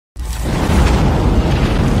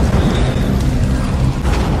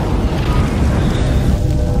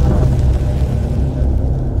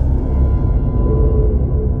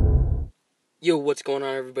Yo, what's going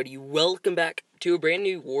on, everybody? Welcome back to a brand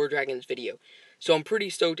new War Dragons video. So I'm pretty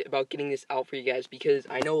stoked about getting this out for you guys because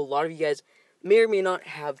I know a lot of you guys may or may not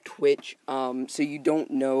have Twitch, so you don't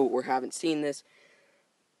know or haven't seen this.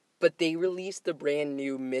 But they released the brand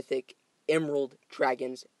new Mythic Emerald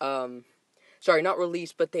Dragons. Sorry, not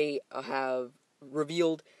released, but they have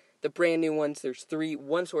revealed the brand new ones. There's three: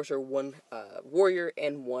 one sorcerer, one warrior,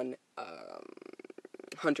 and one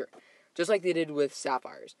hunter, just like they did with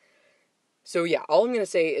Sapphires. So yeah, all I'm going to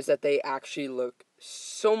say is that they actually look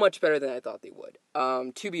so much better than I thought they would,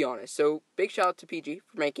 to be honest. So big shout out to PG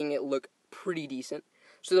for making it look pretty decent.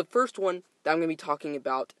 So the first one that I'm going to be talking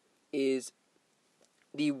about is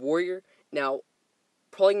the warrior. Now,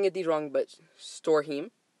 probably going to get these wrong, but Storheim,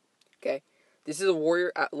 okay? This is a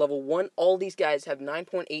warrior at level 1. All these guys have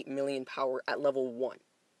 9.8 million power at level 1.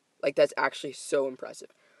 Like, that's actually so impressive.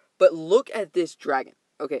 But look at this dragon.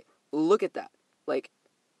 Okay, look at that. Like,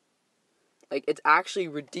 it's actually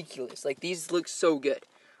ridiculous. Like, these look so good.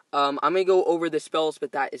 I'm going to go over the spells,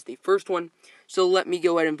 but that is the first one. So let me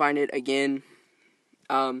go ahead and find it again.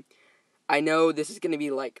 I know this is going to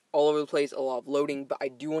be, like, all over the place, a lot of loading, but I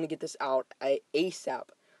do want to get this out ASAP.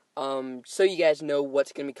 So you guys know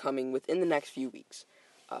what's going to be coming within the next few weeks.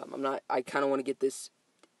 I kind of want to get this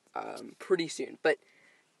pretty soon. But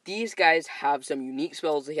these guys have some unique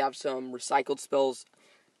spells. They have some recycled spells.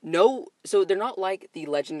 No, so they're not like the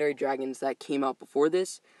legendary dragons that came out before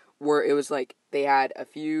this, where it was like they had a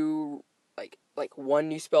few, like one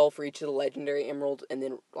new spell for each of the legendary emeralds, and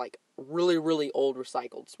then like really, really old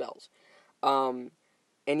recycled spells. And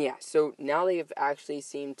yeah, so now they've actually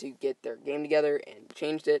seemed to get their game together and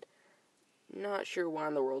changed it. Not sure why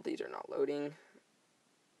in the world these are not loading.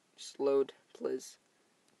 Just load, please.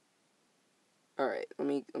 Alright, let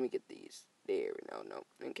me get these. There we go. No,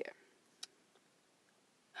 okay.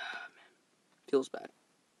 Feels bad.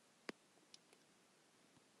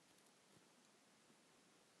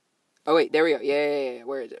 Oh, wait, there we go. Yeah.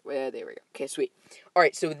 Where is it? There we go. Okay, sweet.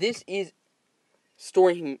 Alright, so this is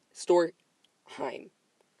Storheim or Stormheim.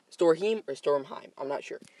 I'm not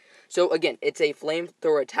sure. So, again, it's a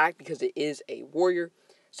flamethrower attack because it is a warrior.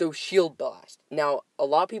 So, Shield Blast. Now, a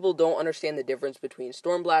lot of people don't understand the difference between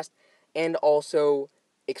Storm Blast and also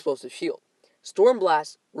Explosive Shield. Storm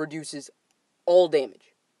Blast reduces all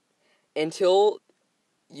damage until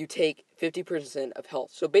you take 50% of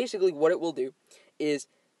health. So basically what it will do is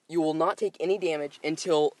you will not take any damage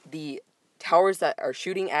until the towers that are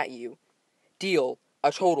shooting at you deal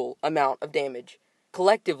a total amount of damage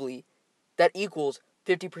collectively that equals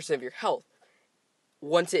 50% of your health.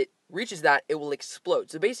 Once it reaches that, it will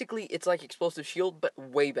explode. So basically it's like Explosive Shield, but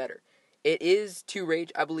way better. It is 2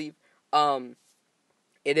 rage, I believe.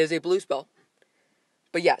 It is a blue spell.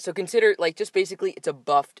 But yeah, so consider, like, just basically, it's a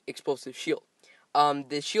buffed Explosive Shield.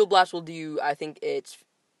 The Shield Blast will do, I think it's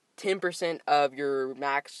 10% of your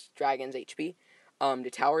max dragon's HP to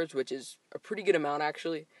towers, which is a pretty good amount,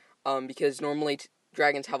 actually, because normally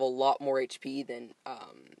dragons have a lot more HP than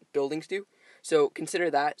buildings do. So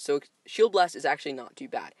consider that. So Shield Blast is actually not too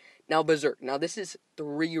bad. Now, Berserk. Now, this is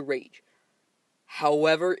 3 rage.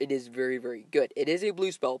 However, it is very, very good. It is a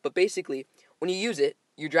blue spell, but basically, when you use it,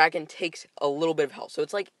 your dragon takes a little bit of health. So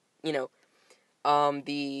it's like, you know,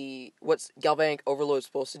 what's Galvanic Overload is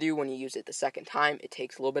supposed to do when you use it the second time. It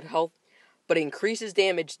takes a little bit of health, but it increases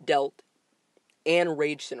damage dealt and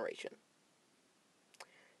rage generation.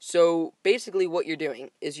 So basically what you're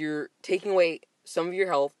doing is you're taking away some of your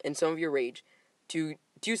health and some of your rage to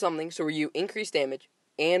do something so where you increase damage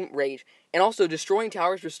and rage, and also destroying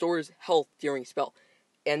towers restores health during spell.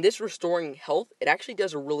 And this restoring health, it actually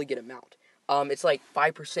does a really good amount. It's like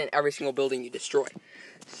 5% every single building you destroy.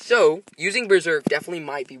 So, using Berserk definitely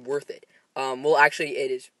might be worth it. Well, actually,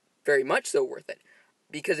 it is very much so worth it.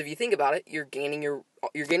 Because if you think about it, you're gaining your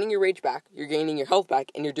rage back, you're gaining your health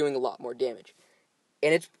back, and you're doing a lot more damage.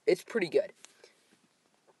 And it's pretty good.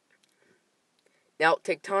 Now,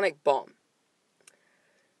 Tectonic Bomb.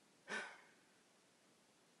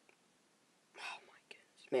 Oh my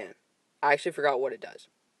goodness, man. I actually forgot what it does.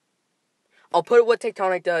 I'll put what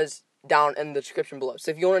Tectonic does down in the description below. So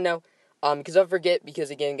if you want to know, because I forget, because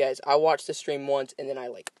again, guys, I watched the stream once, and then I,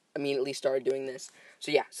 immediately started doing this.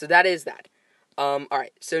 So yeah, so that is that.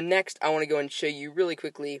 Alright, so next, I want to go and show you really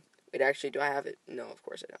quickly. Wait, actually, do I have it? No, of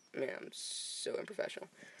course I don't. Man, I'm so unprofessional.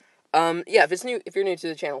 Yeah, if you're new to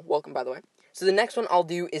the channel, welcome, by the way. So the next one I'll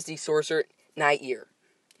do is the Sorcerer Nair.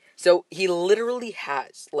 So he literally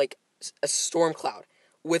has, like, a storm cloud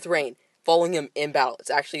with rain following him in battle. It's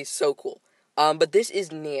actually so cool. But this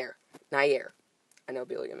is Nair. I know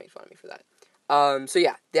Billy gonna make fun of me for that. So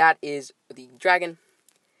yeah, that is the dragon.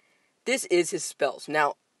 This is his spells.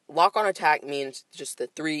 Now, lock on attack means just the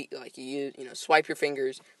three, like you swipe your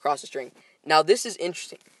fingers across the string. Now this is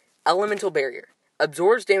interesting. Elemental Barrier.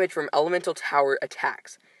 Absorbs damage from elemental tower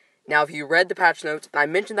attacks. Now if you read the patch notes, and I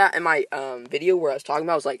mentioned that in my video where I was talking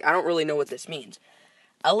about, I was like, I don't really know what this means.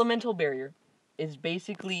 Elemental Barrier is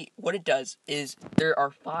basically, what it does is, there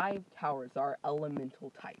are 5 towers that are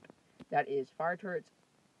elemental type. That is fire turrets,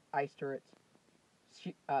 ice turrets,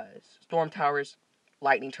 storm towers,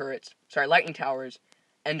 lightning towers,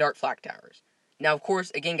 and dark flak towers. Now, of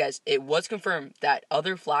course, again, guys, it was confirmed that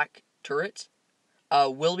other flak turrets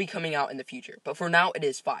will be coming out in the future. But for now, it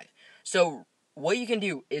is 5. So, what you can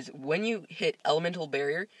do is, when you hit Elemental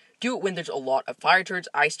Barrier, do it when there's a lot of fire turrets,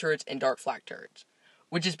 ice turrets, and dark flak turrets.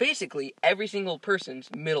 Which is basically every single person's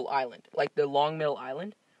middle island. Like the long middle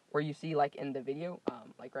island, where you see, like, in the video,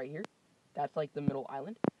 like right here. That's, like, the middle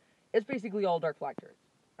island. It's basically all dark flak turrets.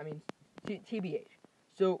 I mean, TBH.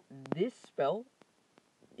 So, this spell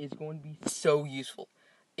is going to be so useful.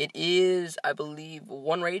 It is, I believe,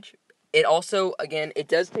 1 rage. It also, again, it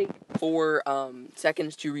does take 4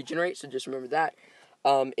 seconds to regenerate, so just remember that.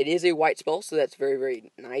 It is a white spell, so that's very,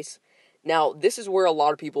 very nice. Now, this is where a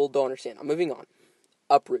lot of people don't understand. I'm moving on.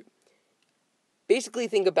 Uproot. Basically,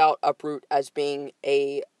 think about Uproot as being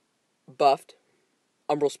a buffed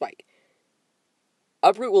Umbral Spike.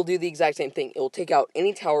 Uproot will do the exact same thing. It will take out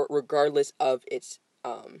any tower regardless of its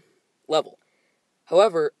level.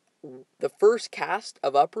 However, the first cast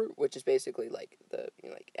of Uproot, which is basically like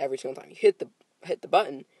like every single time you hit the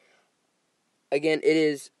button, again, it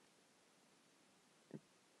is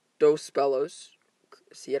Dos Spellos,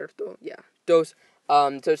 cierto? Yeah, Dos.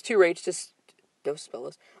 So it's 2 rage, just Dos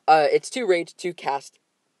Spellos. It's 2 rage, 2 cast,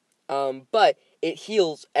 but it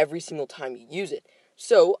heals every single time you use it.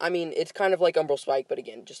 So, I mean, it's kind of like Umbral Spike, but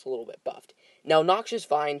again, just a little bit buffed. Now, Noxious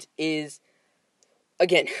Vines is,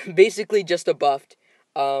 again, basically just a buffed,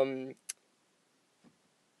 it's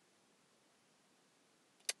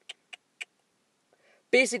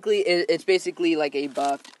basically like a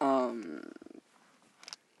buffed, oh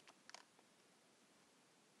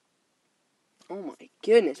my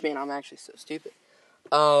goodness, man, I'm actually so stupid.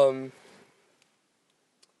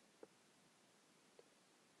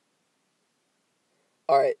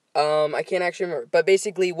 Alright, I can't actually remember, but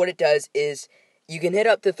basically what it does is, you can hit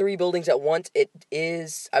up to 3 buildings at once. It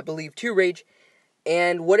is, I believe, 2 rage,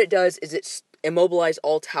 and what it does is it immobilize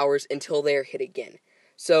all towers until they are hit again.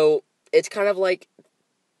 So, it's kind of like,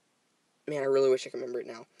 man, I really wish I could remember it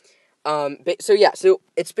now. So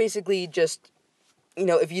it's basically just,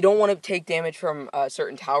 if you don't want to take damage from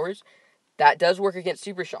certain towers, that does work against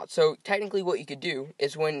super shots. So, technically what you could do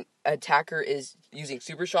is, when an attacker is using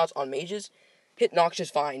super shots on mages, hit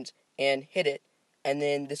Noxious Vines and hit it, and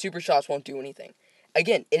then the super shots won't do anything.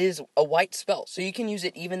 Again, it is a white spell, so you can use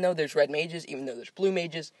it even though there's red mages, even though there's blue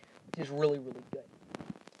mages, which is really, really good.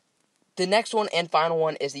 The next one and final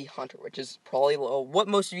one is the Hunter, which is probably what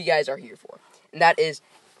most of you guys are here for, and that is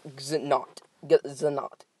Xenot.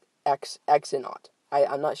 Xenot.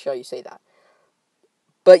 I'm not sure how you say that.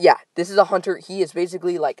 But yeah, this is a Hunter. He is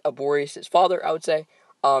basically like Boreas' father, I would say.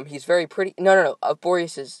 He's very pretty. No.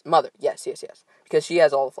 Boreas' mother. Yes. Because she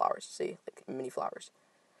has all the flowers. See? Like, mini flowers.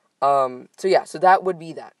 So that would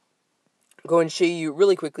be that. I'm going to show you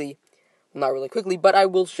really quickly. Well, not really quickly, but I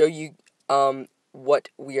will show you, what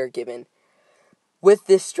we are given with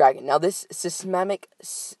this dragon. Now, this systemic,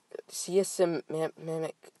 the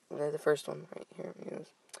first one right here.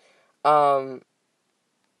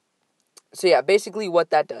 So yeah, basically what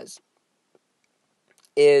that does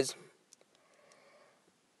is,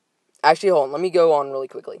 actually, hold on, let me go on really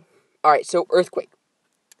quickly. Alright, so Earthquake.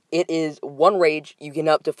 It is 1 rage, you can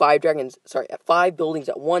up to 5 buildings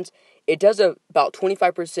at once. It does about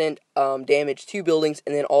 25% damage to buildings,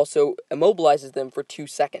 and then also immobilizes them for 2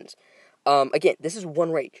 seconds. Again, this is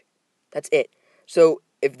 1 rage. That's it. So,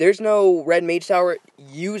 if there's no red mage tower,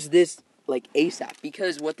 use this, like, ASAP.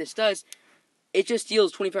 Because what this does, it just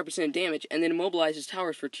deals 25% damage, and then immobilizes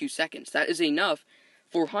towers for 2 seconds. That is enough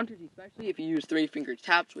for hunters, especially if you use 3-finger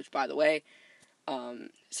taps, which, by the way,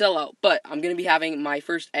 sell out. But I'm going to be having my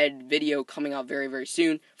first ed video coming out very, very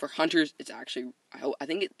soon. For hunters, it's actually, I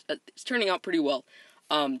think it's turning out pretty well.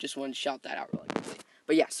 Just wanted to shout that out really quickly.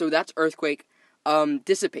 But yeah, so that's Earthquake.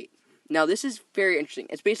 Dissipate. Now, this is very interesting.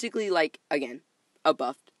 It's basically like, again, a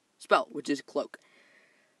buffed spell, which is Cloak.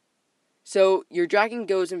 So, your dragon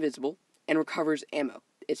goes invisible and recovers ammo.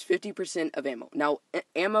 It's 50% of ammo. Now,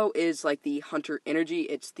 ammo is like the hunter energy.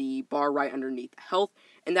 It's the bar right underneath health.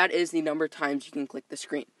 And that is the number of times you can click the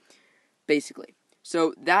screen, basically.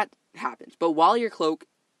 So, that happens. But while you're cloak,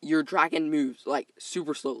 your dragon moves, like,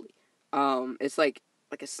 super slowly. It's like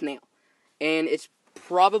a snail. And it's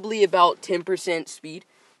probably about 10% speed.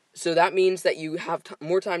 So that means that you have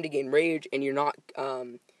more time to gain rage, and you're not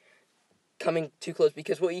coming too close,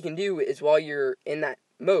 because what you can do is while you're in that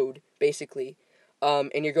mode, basically,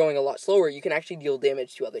 and you're going a lot slower, you can actually deal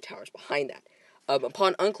damage to other towers behind that.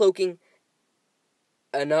 Upon uncloaking,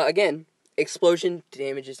 and again, explosion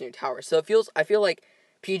damages your tower. So I feel like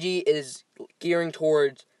PG is gearing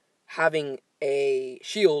towards having a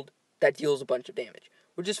shield that deals a bunch of damage,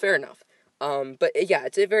 which is fair enough. But yeah,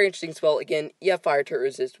 it's a very interesting spell. Again, you have fire turret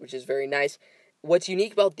resist, which is very nice. What's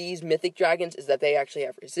unique about these mythic dragons is that they actually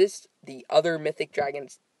have resist. The other mythic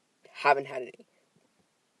dragons haven't had any.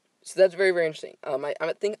 So that's very, very interesting.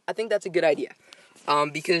 I think that's a good idea.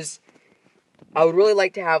 Because I would really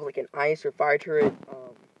like to have like an ice or fire turret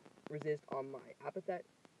resist on my epithet.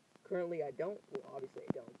 Currently I don't. Well, obviously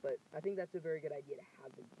I don't. But I think that's a very good idea to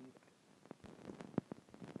have them do that.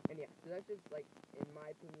 And yeah, so that's just like, in my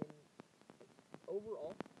opinion,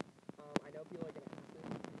 overall, I know people are going to ask this.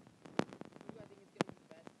 I think it's going to be the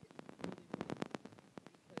best. It's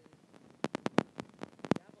really, really because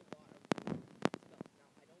you have a lot of spells. Now,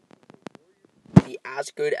 I don't think the warrior will be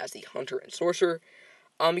as good as the hunter and sorcerer.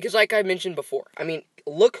 Because like I mentioned before, I mean,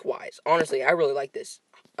 look-wise, honestly, I really like this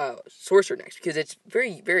sorcerer next, because it's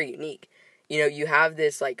very, very unique. You know, you have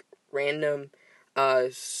this like random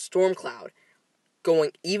storm cloud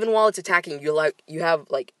going, even while it's attacking, you have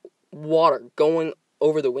like water going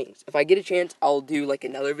over the wings. If I get a chance, I'll do like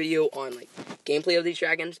another video on like gameplay of these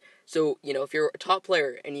dragons. So, you know, if you're a top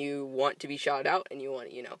player and you want to be shouted out and you want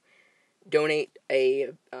to, you know, donate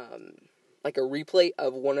a like a replay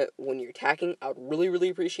of when you're attacking, I would really, really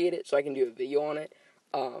appreciate it, so I can do a video on it.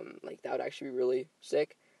 Like, that would actually be really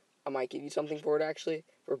sick. I might give you something for it, actually,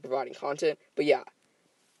 for providing content. But yeah,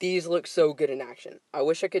 these look so good in action. I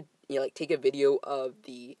wish I could, you know, like, take a video of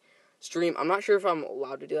the stream. I'm not sure if I'm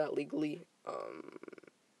allowed to do that legally.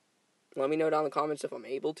 Let me know down in the comments if I'm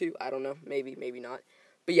able to. I don't know. Maybe, maybe not.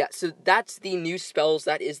 But yeah, so that's the new spells.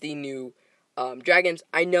 That is the new dragons.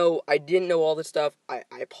 I know I didn't know all this stuff. I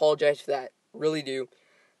apologize for that. Really do.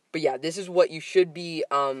 But yeah, this is what you should be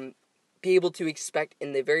able to expect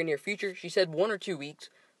in the very near future. She said 1 or 2 weeks.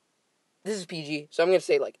 This is PG, so I'm going to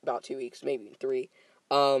say like about 2 weeks, maybe 3.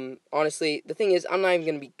 Honestly, the thing is, I'm not even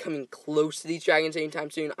going to be coming close to these dragons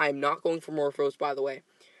anytime soon. I am not going for Morphos, by the way.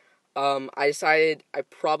 I decided I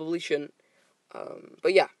probably shouldn't.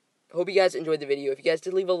 But yeah, hope you guys enjoyed the video. If you guys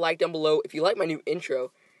did, leave a like down below. If you like my new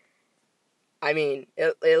intro, I mean,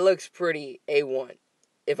 it looks pretty A1,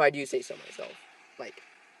 if I do say so myself. Like,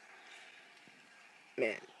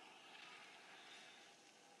 man.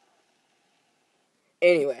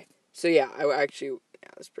 Anyway, so yeah,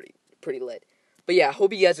 that's pretty lit. But yeah,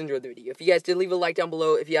 hope you guys enjoyed the video. If you guys did, leave a like down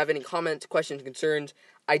below. If you have any comments, questions, concerns,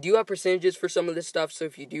 I do have percentages for some of this stuff. So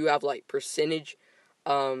if you do have like percentage,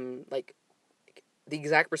 like the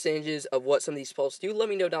exact percentages of what some of these spells do, let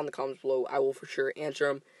me know down in the comments below. I will for sure answer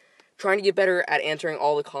them. Trying to get better at answering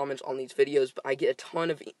all the comments on these videos, but I get a ton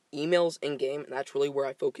of emails in game, and that's really where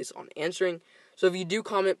I focus on answering. So if you do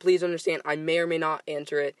comment, please understand I may or may not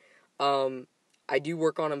answer it. I do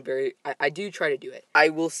work on them I do try to do it. I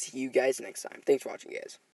will see you guys next time. Thanks for watching, guys.